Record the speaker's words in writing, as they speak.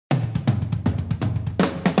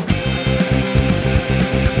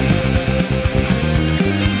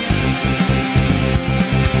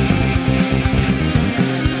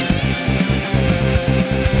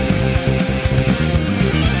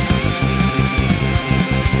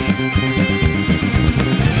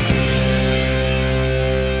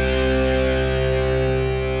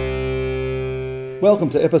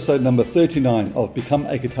Welcome to episode number 39 of Become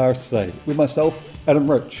a Guitarist Today with myself, Adam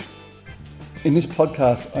Roach. In this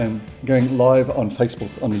podcast, I'm going live on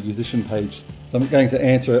Facebook on the musician page. So I'm going to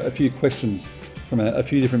answer a few questions from a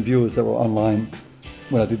few different viewers that were online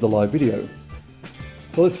when I did the live video.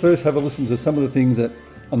 So let's first have a listen to some of the things that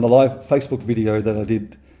on the live Facebook video that I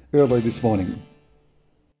did earlier this morning.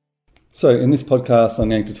 So in this podcast, I'm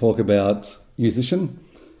going to talk about musician,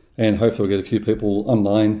 and hopefully we'll get a few people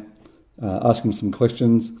online asking some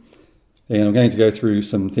questions. And I'm going to go through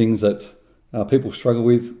some things that people struggle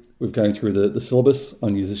with. We're going through the syllabus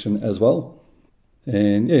on musician as well.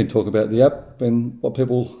 And talk about the app and what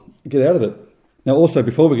people get out of it. Now also,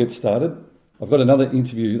 before we get started, I've got another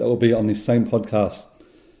interview that will be on this same podcast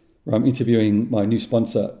where I'm interviewing my new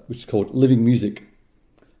sponsor, which is called Living Music.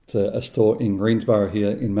 It's a store in Greensborough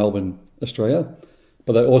here in Melbourne, Australia.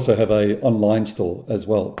 But they also have an online store as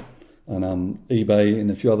well on eBay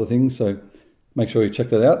and a few other things. So make sure you check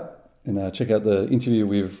that out and check out the interview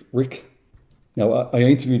with Rick. Now, I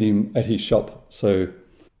interviewed him at his shop, so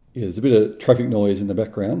there's a bit of traffic noise in the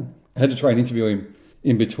background. I had to try and interview him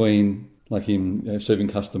in between, like him serving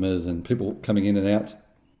customers and people coming in and out.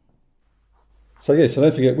 So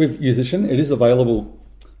don't forget, with Musician, it is available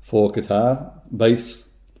for guitar, bass,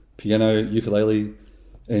 piano, ukulele,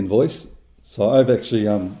 and voice. So I've actually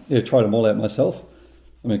tried them all out myself.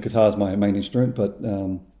 I mean, guitar is my main instrument, but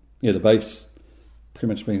the bass, pretty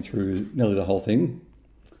much been through nearly the whole thing.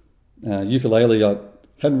 Ukulele, I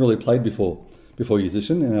hadn't really played before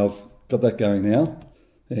Musician, and I've got that going now.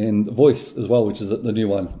 And voice as well, which is the new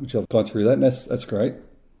one, which I've gone through that, and that's great.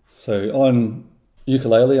 So on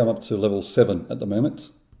ukulele, I'm up to level 7 at the moment.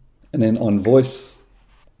 And then on voice,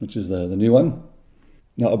 which is the new one.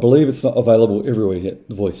 Now, I believe it's not available everywhere yet,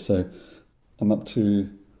 the voice, so I'm up to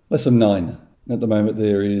lesson 9. At the moment,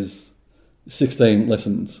 there is 16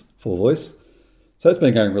 lessons for voice. So that's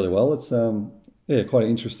been going really well. It's quite an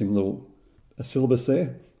interesting little syllabus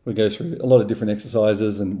there. We go through a lot of different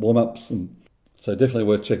exercises and warm-ups, and so definitely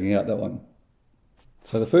worth checking out that one.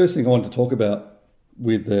 So the first thing I want to talk about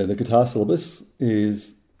with the guitar syllabus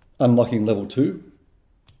is unlocking level 2,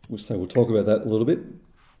 so we'll talk about that a little bit.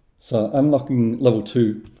 So unlocking level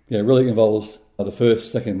 2 really involves the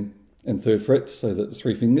first, second, and third frets, so the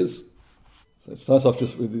 3 fingers. So it starts off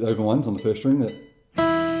just with the open ones on the first string, and the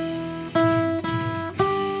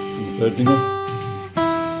third finger.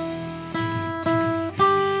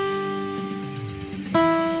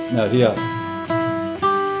 Now here.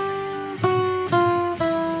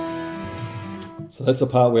 So that's the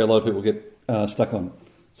part where a lot of people get stuck on.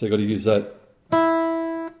 So you've got to use that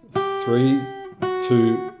 3,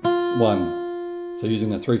 2, 1. So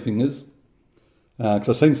using the 3 fingers. Because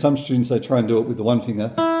I've seen some students, they try and do it with the 1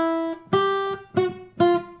 finger.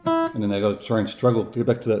 And then they've got to try and struggle to get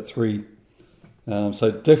back to that 3. So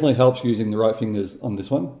it definitely helps using the right fingers on this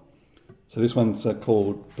one. So this one's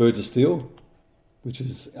called Birds of Steel, which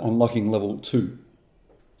is unlocking level 2.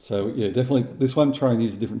 So definitely this one, try and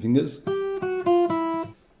use the different fingers.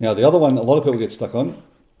 Now the other one a lot of people get stuck on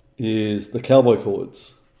is the cowboy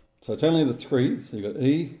chords. So it's only the 3, so you've got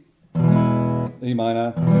E, E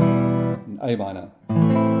minor, and A minor.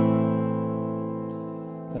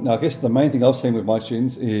 Now I guess the main thing I've seen with my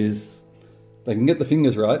students is they can get the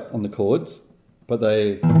fingers right on the chords, but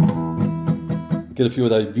they get a few of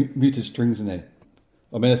those muted strings in there.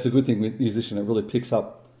 I mean, that's a good thing with musician, it really picks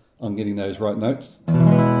up on getting those right notes.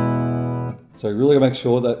 So you really make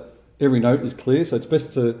sure that every note is clear, so it's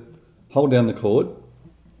best to hold down the chord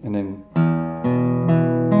and then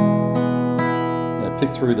pick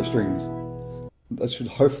through the strings. That should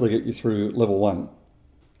hopefully get you through level 1.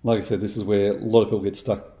 Like I said, this is where a lot of people get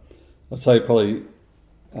stuck. I'd say probably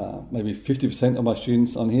maybe 50% of my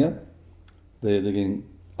students on here, they're getting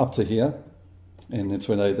up to here, and that's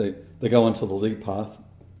when they go onto the lead path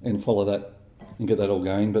and follow that and get that all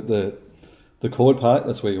going. But the chord part,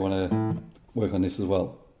 that's where you want to work on this as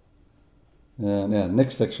well. Now,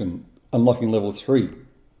 next section, unlocking level 3.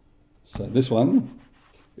 So this one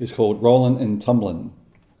is called Rollin' and Tumblin'.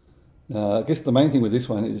 I guess the main thing with this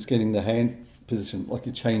one is getting the hand position, like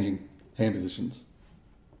you're changing hand positions.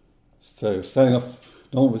 So starting off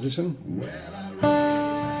normal position.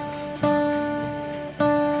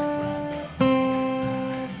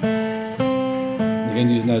 Again,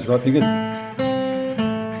 using those right fingers.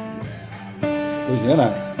 Louisiana.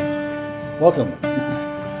 Welcome.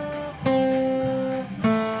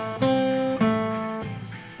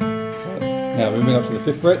 So now moving up to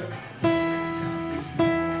the 5th fret.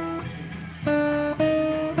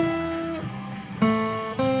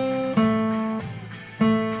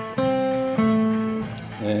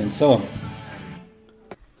 And so on.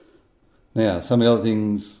 Now, some of the other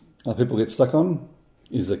things people get stuck on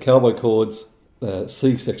is the cowboy chords,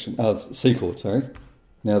 C chord, sorry.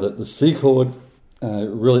 Now the C chord,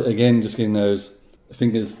 really again, just getting those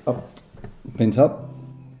fingers up, bent up.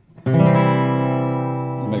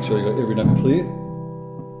 And make sure you got every note clear.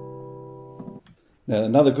 Now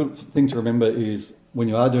another good thing to remember is when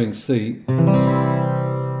you are doing C,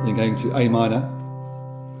 then going to A minor,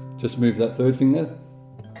 just move that third finger.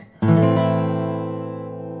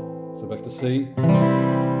 So back to C,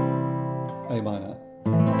 A minor.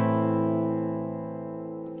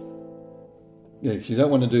 Yeah, because you don't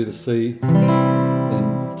want to do the C,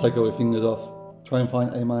 then take all your fingers off, try and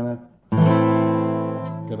find A minor,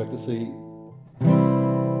 go back to C.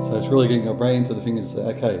 So it's really getting your brain to the fingers to say,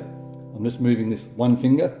 okay, I'm just moving this one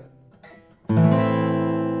finger, and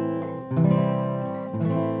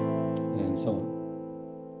so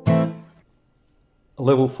on.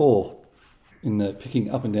 Level 4 in the picking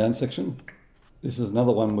up and down section. This is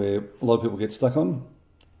another one where a lot of people get stuck on.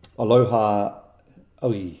 Aloha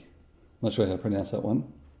Aoi. I'm not sure how to pronounce that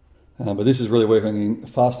one. But this is really working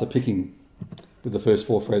faster picking with the first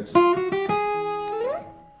 4 frets.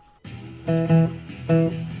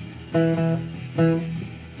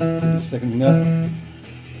 The second finger.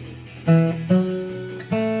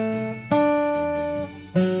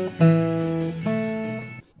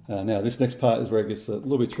 Now this next part is where it gets a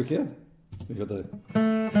little bit trickier. We've got the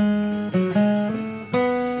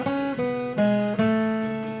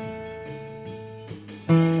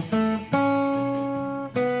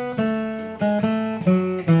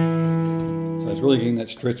really getting that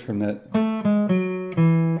stretch from those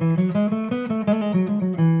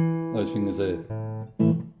fingers there.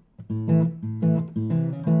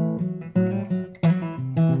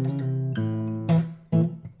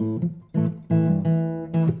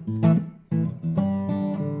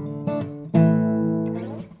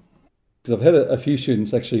 Because I've had a few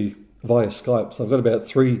students actually via Skype, so I've got about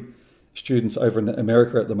 3 students over in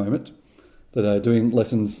America at the moment that are doing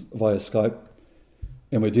lessons via Skype,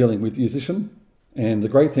 and we're dealing with Musician. And the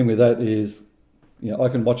great thing with that is, I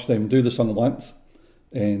can watch them do the song once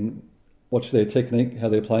and watch their technique, how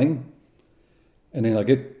they're playing. And then I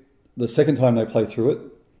get the second time they play through it,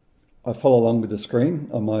 I follow along with the screen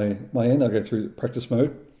on my end. I go through practice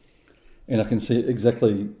mode and I can see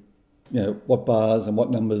exactly, what bars and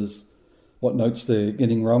what numbers, what notes they're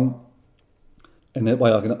getting wrong. And that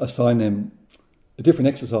way I can assign them different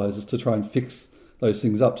exercises to try and fix those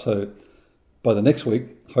things up. So by the next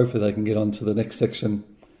week, hopefully they can get on to the next section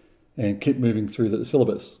and keep moving through the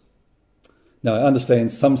syllabus. Now, I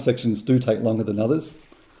understand some sections do take longer than others.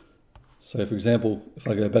 So, for example, if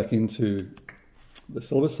I go back into the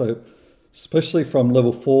syllabus, so especially from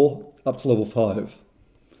level 4 up to level 5,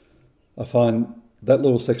 I find that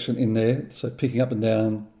little section in there, so picking up and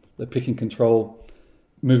down, the picking control,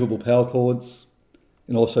 movable power chords,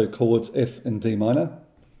 and also chords F and D minor.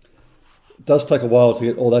 It does take a while to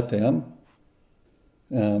get all that down.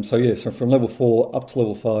 So from level 4 up to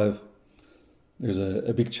level 5, there's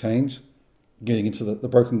a big change getting into the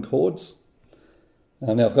broken chords.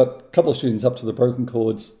 Now I've got a couple of students up to the broken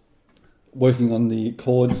chords working on the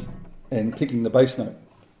chords and picking the bass note.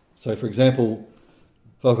 So for example,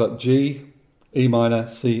 if I've got G, E minor,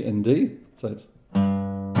 C and D, so it's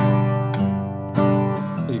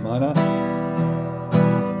E minor,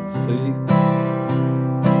 C,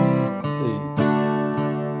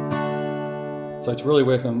 so it's really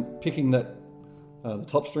working on picking that the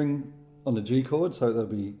top string on the G chord, so that'll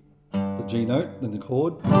be the G note, then the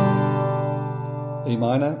chord. E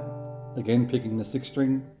minor, again picking the 6th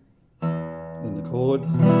string, then the chord.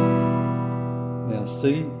 Now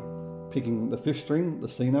C, picking the 5th string, the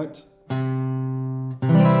C note, the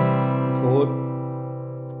chord.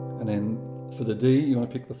 And then for the D, you want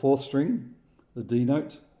to pick the 4th string, the D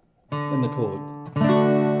note, and the chord.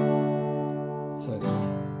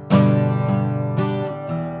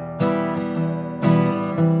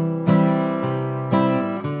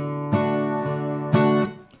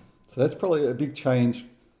 So that's probably a big change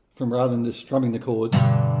from rather than just strumming the chords.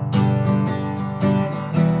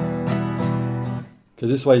 Because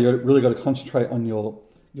this way you've really got to concentrate on your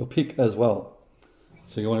pick as well.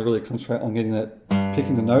 So you want to really concentrate on getting that,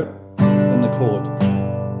 picking the note and the chord.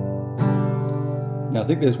 Now I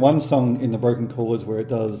think there's one song in the broken chords where it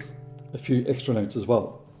does a few extra notes as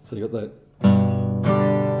well. So you got that.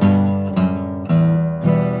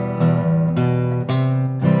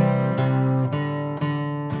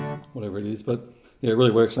 Whatever it is, but yeah, it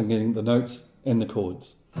really works on getting the notes and the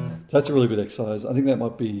chords. So that's a really good exercise. I think that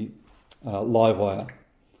might be live wire.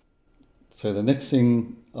 So the next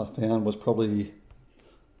thing I found was probably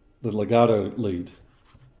the legato lead.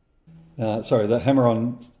 the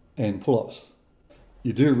hammer-ons and pull-offs.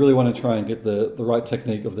 You do really want to try and get the right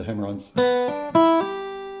technique of the hammer-ons.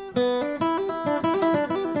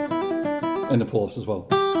 And the pull-offs as well.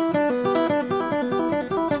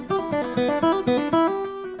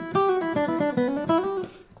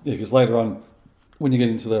 Yeah, because later on, when you get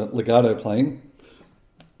into the legato playing,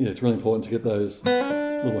 yeah, it's really important to get those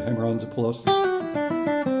little hammer-ons and pull-offs.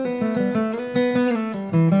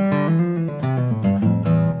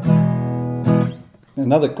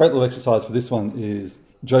 Another great little exercise for this one is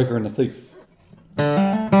Joker and the Thief.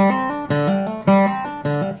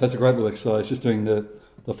 That's a great little exercise, just doing the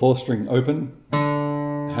fourth string open,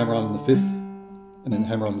 hammer on the fifth, and then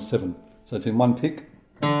hammer on the seven. So it's in one pick,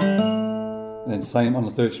 and then same on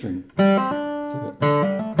the third string. So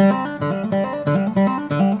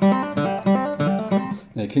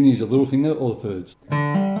now you can use your little finger or the thirds.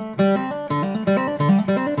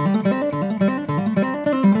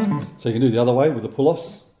 So you can do the other way with the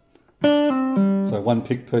pull-offs. So one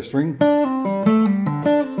pick per string.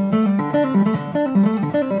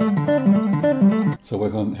 So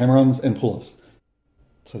work on hammer-ons and pull-offs.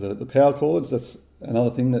 So the power chords, that's another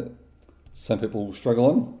thing that some people struggle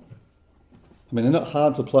on. I mean, they're not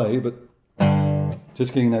hard to play, but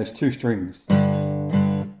just getting those two strings.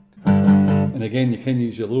 And again, you can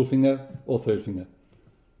use your little finger or third finger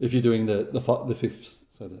if you're doing the fifths.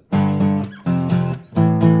 So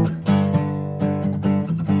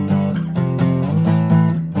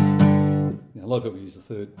a lot of people use the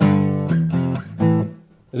third.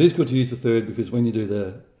 It is good to use the third because when you do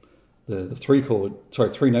the three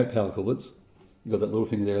note power chords, you've got that little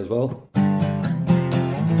finger there as well.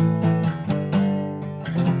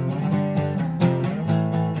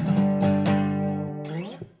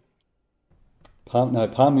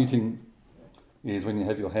 Palm muting is when you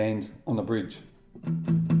have your hand on the bridge.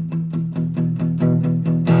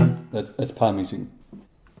 That's palm muting.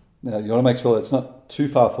 Now you want to make sure that it's not too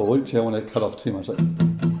far forward because you don't want to cut off too much. You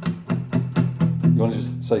want to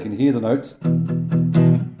just, so you can hear the notes.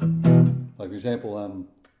 Like for example, Eye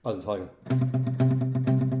of the Tiger.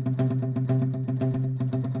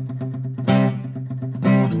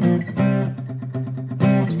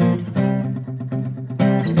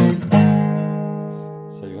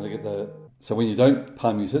 So you want to get so when you don't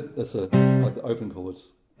palm mute it, that's like the open chords.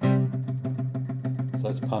 So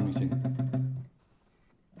that's palm muting.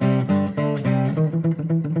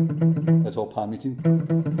 That's all palm muting.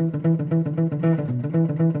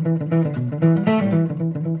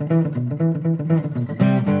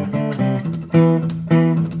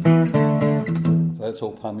 So that's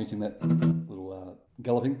all palm muting, that little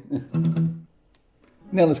galloping.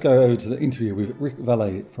 Now let's go over to the interview with Rick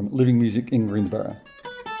Valet from Living Music in Greensborough.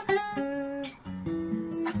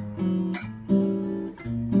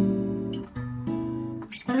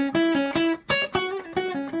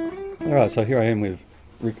 Alright, so here I am with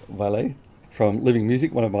Rick Valet from Living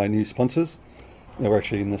Music, one of my new sponsors. Now we're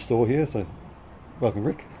actually in the store here, so welcome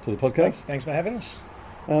Rick to the podcast. Thanks for having us.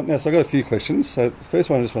 Now, so I've got a few questions. So the first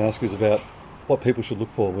one I just want to ask you is about what people should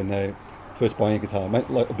look for when they're first buying a guitar,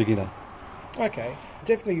 like a beginner. Okay,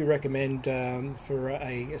 definitely recommend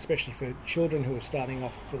especially for children who are starting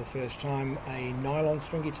off for the first time, a nylon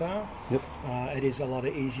string guitar. Yep. It is a lot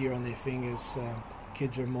easier on their fingers.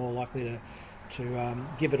 Kids are more likely to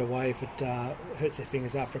give it away if it hurts their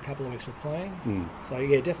fingers after a couple of weeks of playing. So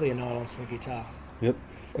yeah, definitely a nylon string guitar. Yep.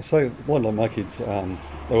 So one of my kids, they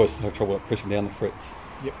always have trouble pressing down the frets.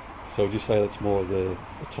 Yep. So would you say that's more of a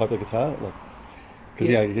type of guitar? Because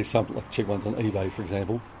you get some like cheap ones on eBay, for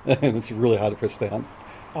example, and it's really hard to press down.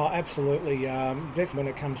 Oh, absolutely. Definitely when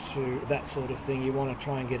it comes to that sort of thing, you want to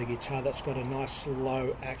try and get a guitar that's got a nice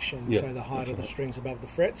low action, so the height of the strings above the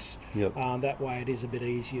frets. Yep. That way it is a bit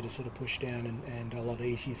easier to sort of push down and a lot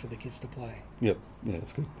easier for the kids to play. Yep, yeah,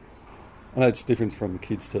 that's good. I know it's different from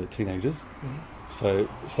kids to teenagers. Mm-hmm. So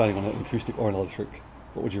starting on an acoustic or an electric,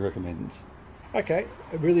 what would you recommend? Okay,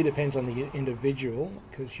 it really depends on the individual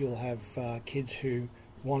because you'll have kids who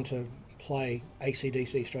want to play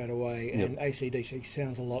AC/DC straight away, and AC/DC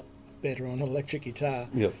sounds a lot better on an electric guitar.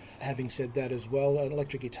 Yep. Having said that as well, an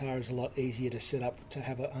electric guitar is a lot easier to set up to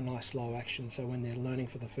have a nice low action, so when they're learning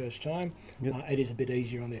for the first time, it is a bit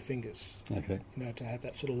easier on their fingers. Okay. To have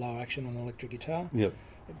that sort of low action on an electric guitar. Yep.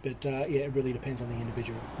 But it really depends on the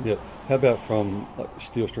individual. Yep. How about from like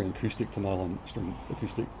steel string acoustic to nylon string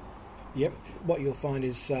acoustic? Yep. What you'll find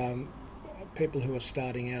is people who are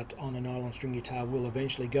starting out on a nylon string guitar will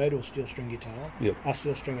eventually go to a steel string guitar, a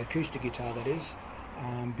steel string acoustic guitar that is,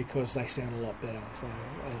 because they sound a lot better. So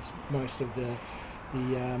as most of the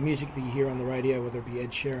the music that you hear on the radio, whether it be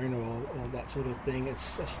Ed Sheeran or that sort of thing,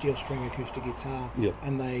 it's a steel string acoustic guitar, Yep.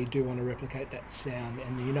 and they do want to replicate that sound,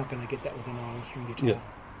 and you're not going to get that with a nylon string guitar. Yep.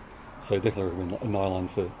 So definitely recommend a nylon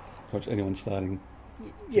for pretty much anyone starting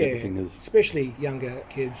to get the fingers. Especially younger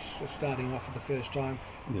kids starting off for the first time.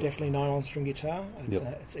 Yep. Definitely nylon string guitar.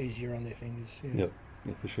 It's Yep. easier on their fingers. Yeah. Yep,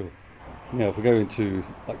 yeah, for sure. Now, if we go into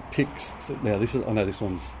like picks, so now I know this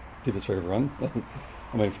one's differs for everyone.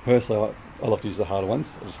 I mean, personally, I like to use the harder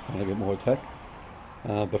ones. I just find a bit more attack.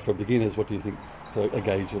 But for beginners, what do you think for a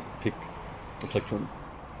gauge of pick, a plectrum?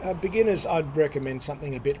 Beginners, I'd recommend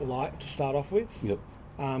something a bit light to start off with. Yep.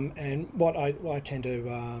 And what I tend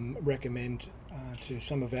to recommend to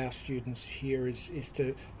some of our students here is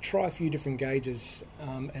to try a few different gauges,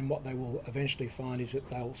 and what they will eventually find is that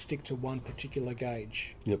they'll stick to one particular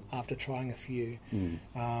gauge after trying a few.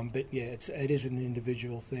 But yeah, it is an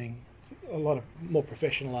individual thing. A lot of more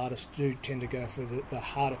professional artists do tend to go for the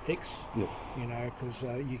harder picks, you know, because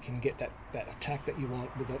you can get that attack that you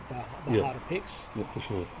want with the harder picks. Yeah, for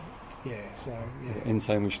sure. Yeah, so yeah. And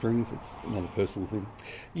same with strings, it's another personal thing.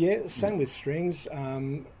 Yeah, same with strings.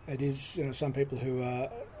 It is, you know, some people who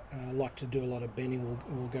like to do a lot of bending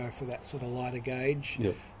will go for that sort of lighter gauge.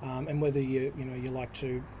 Yep. And whether you like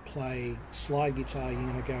to play slide guitar, you're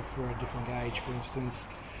going to go for a different gauge, for instance.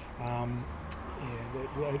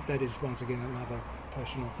 That is once again another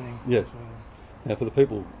personal thing. Yeah. As well. Now, for the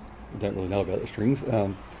people who don't really know about the strings,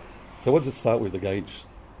 so what does it start with, the gauge?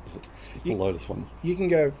 It's the lowest one. You can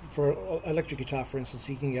go for electric guitar, for instance.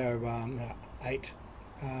 You can go 8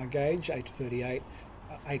 gauge, 8 to 38.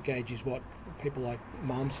 8 gauge is what people like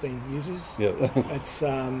Malmsteen uses. Yeah. It's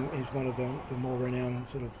one of the more renowned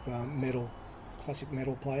sort of classic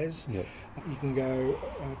metal players. Yep. You can go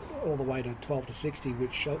all the way to 12 to 60,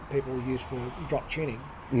 which people use for drop tuning.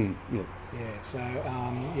 Yeah. Yeah, so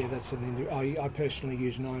that's I personally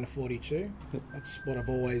use 9 to 42. Yep. That's what I've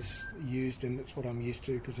always used, and that's what I'm used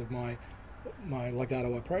to because of my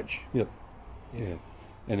legato approach. Yep. Yeah. Yeah.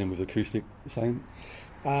 And then with acoustic, the same?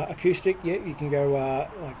 Acoustic, yeah, you can go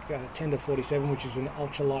 10 to 47, which is an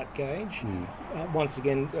ultralight gauge. Once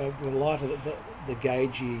again, the lighter the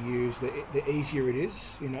gauge you use, the easier it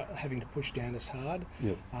is. You're not having to push down as hard.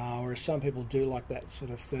 Yep. Whereas some people do like that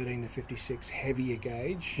sort of 13 to 56 heavier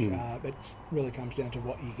gauge, but it really comes down to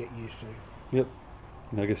what you get used to. Yep.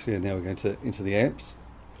 And I guess now we're going into the amps.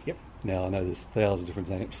 Yep. Now I know there's 1,000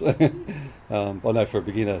 different amps. I know for a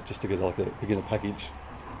beginner, just to get like a beginner package,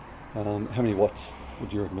 how many watts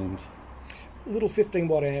would you recommend? Little 15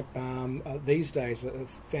 watt amp these days are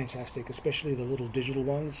fantastic, especially the little digital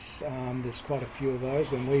ones. There's quite a few of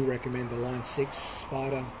those, and we recommend the Line 6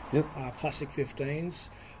 Spider Classic 15s.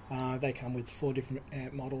 They come with 4 different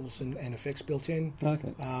amp models and effects built in.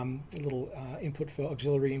 Okay. A little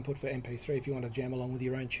auxiliary input for MP3 if you want to jam along with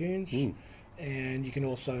your own tunes. And you can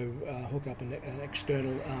also hook up an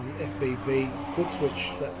external FBV foot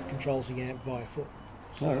switch that controls the amp via foot.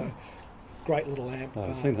 So, great little amp.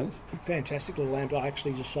 I've seen those. Fantastic little amp. I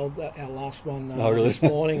actually just sold our last one really? this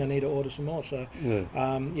morning. I need to order some more. So,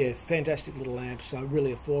 yeah, fantastic little amps. So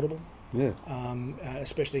really affordable. Yeah.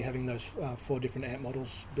 Especially having those 4 different amp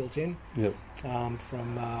models built in. Yep.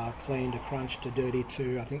 From clean to crunch to dirty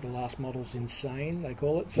to, I think the last model's insane, they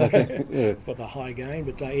call it. So for the high gain.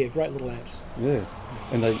 But great little amps. Yeah.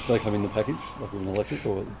 And they come in the package, like with an electric,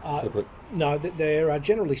 or separate? No, they're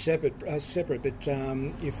generally separate. But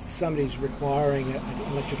if somebody's requiring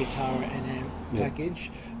an electric guitar and amp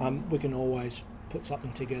package, we can always put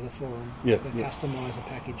something together for them. Customise a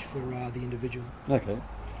package for the individual. Okay.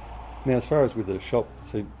 Now, as far as with the shop,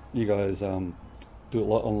 so you guys do a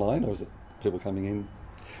lot online, or is it people coming in?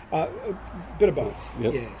 A bit of both.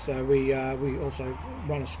 Yep. Yeah. So we also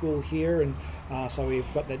run a school here, and so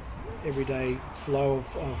we've got that everyday flow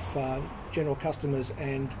of general customers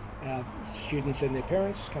and students and their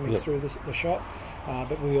parents coming through the shop.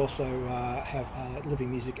 But we also have Living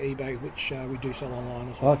Music eBay, which we do sell online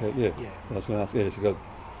as well. Okay. Yeah. I was going to ask. Yeah, so you've got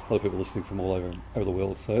a lot of people listening from all over the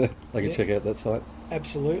world, so they can check out that site.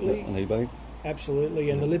 Absolutely. On eBay.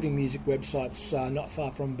 Absolutely, and the Living Music website's not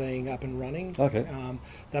far from being up and running. Okay.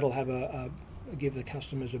 That'll have give the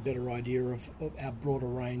customers a better idea of our broader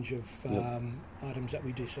range of items that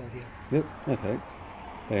we do sell here. Yep. Okay.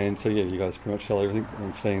 And so you guys pretty much sell everything.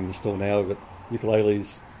 I'm staying in the store now. We've got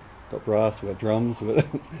ukuleles, got brass, we've got drums.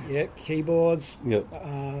 Keyboards.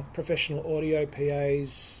 Yep. Professional audio,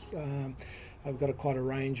 PAs. I've got quite a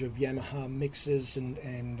range of Yamaha mixers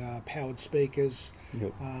and powered speakers.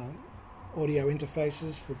 Yep. audio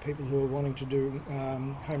interfaces for people who are wanting to do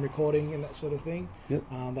home recording and that sort of thing. Yep.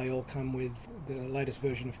 They all come with the latest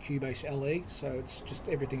version of Cubase LE, so it's just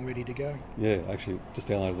everything ready to go. Yeah, actually just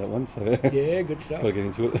downloaded that one, so Yeah, good stuff. got to get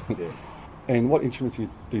into it. Yeah. And what instruments do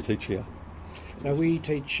you teach here? So we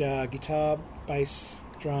teach guitar, bass,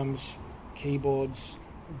 drums, keyboards,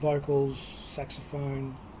 vocals,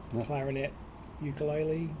 saxophone, Yep. clarinet,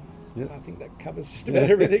 ukulele. Yep. I think that covers just about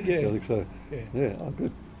everything. Yeah. I think so. Yeah. Yeah, oh,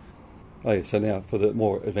 good. Oh, yeah, so now for the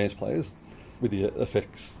more advanced players, with the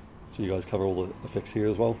effects, so you guys cover all the effects here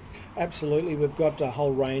as well? Absolutely. We've got a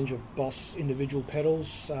whole range of Boss individual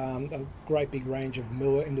pedals, a great big range of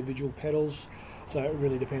Mooer individual pedals. So it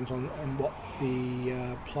really depends on what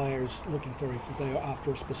the player is looking for, if they're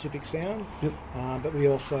after a specific sound. Yep. But we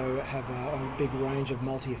also have a big range of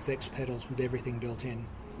multi-effects pedals with everything built in.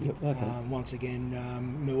 Yep, okay. Once again,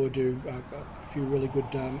 Mooer do a few really good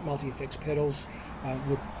multi-effects pedals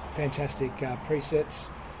with fantastic presets.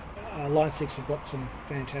 Line 6 have got some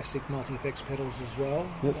fantastic multi-effects pedals as well.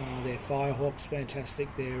 Yep. Their Firehawk's fantastic.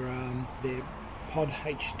 Their Pod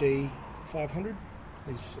HD 500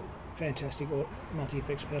 is fantastic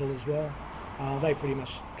multi-effects pedal as well. They pretty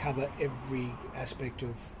much cover every aspect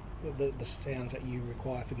of the sounds that you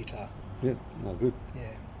require for guitar. Yeah, oh, good.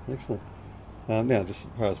 Yeah. Excellent. Now, just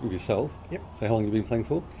as far as with yourself, Yep. so how long have you been playing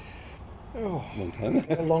for? Oh, Long time.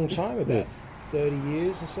 a long time, about Yeah. 30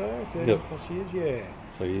 years or so, 30 Yep. plus years, yeah.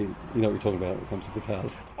 So you know what you're talking about when it comes to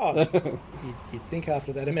guitars. Oh, you'd think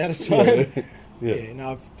after that amount of time. Yeah. Yeah,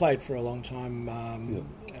 no, I've played for a long time Yep.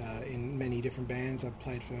 in many different bands. I've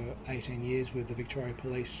played for 18 years with the Victoria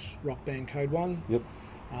Police rock band Code One. Yep.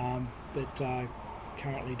 But I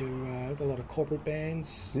currently do a lot of corporate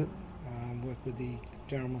bands. Yep. Work with the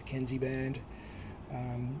Darryl Mackenzie band.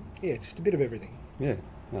 Yeah, just a bit of everything. Yeah.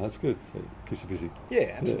 No, that's good. So it keeps you busy.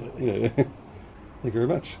 Yeah, absolutely. Yeah. Thank you very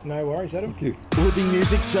much. No worries, Adam. Thank you. Living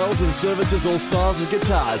Music sells and services all styles of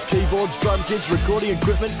guitars, keyboards, drum kits, recording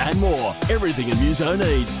equipment and more. Everything a muso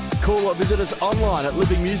needs. Call or visit us online at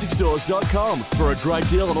livingmusicstores.com for a great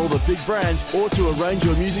deal on all the big brands or to arrange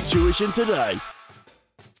your music tuition today.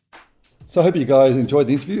 So I hope you guys enjoyed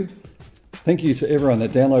the interview. Thank you to everyone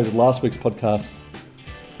that downloaded last week's podcast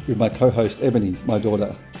with my co-host Ebony, my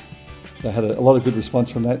daughter. They had a lot of good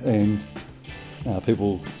response from that, and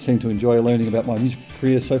people seem to enjoy learning about my music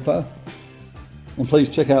career so far. And please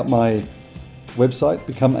check out my website,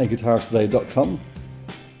 becomeaguitaristtoday.com,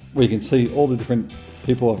 where you can see all the different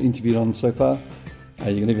people I've interviewed on so far.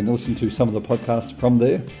 You can even listen to some of the podcasts from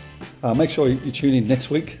there. Make sure you tune in next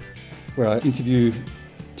week, where I interview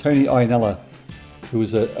Tony Iannella, who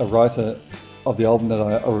was a writer of the album that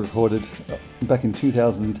I recorded back in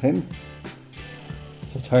 2010.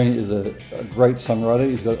 So Tony is a great songwriter.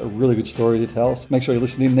 He's got a really good story to tell. So make sure you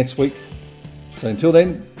listen in next week. So until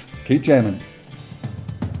then, keep jamming.